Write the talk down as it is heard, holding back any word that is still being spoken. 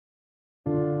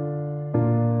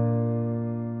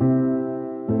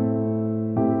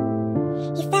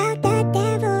He found the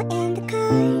devil in the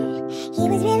car. He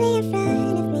was really in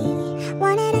front of me.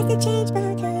 Wanted us to change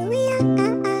both who we are.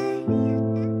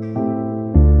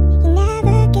 He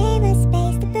never gave us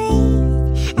space to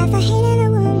breathe. I felt hate in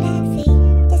a warm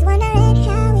backseat. Just wondering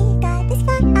how we got this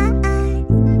far.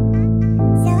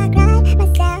 So I cried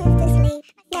myself to sleep.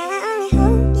 Now I only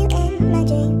hold you in my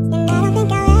dreams, and I don't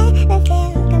think I'll ever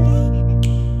feel complete.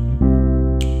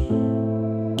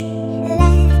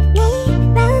 Left me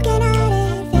broken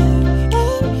hearted,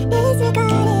 feeling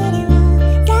disregarded, and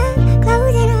walls up,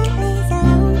 closing heartless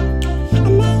alone. I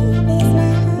made this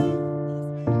my home.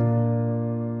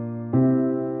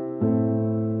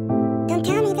 Don't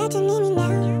tell me that you need me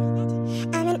now.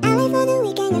 I'm in LA for the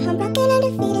weekend, you're home broken and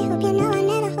defeated. Hope you know I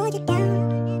never hold you down.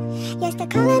 You're still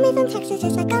calling me from Texas,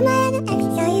 just like all my other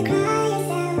exes. So you cry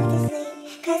yourself to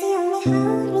sleep, 'cause you only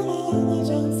hold me in your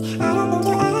dreams. I don't think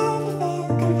you'll ever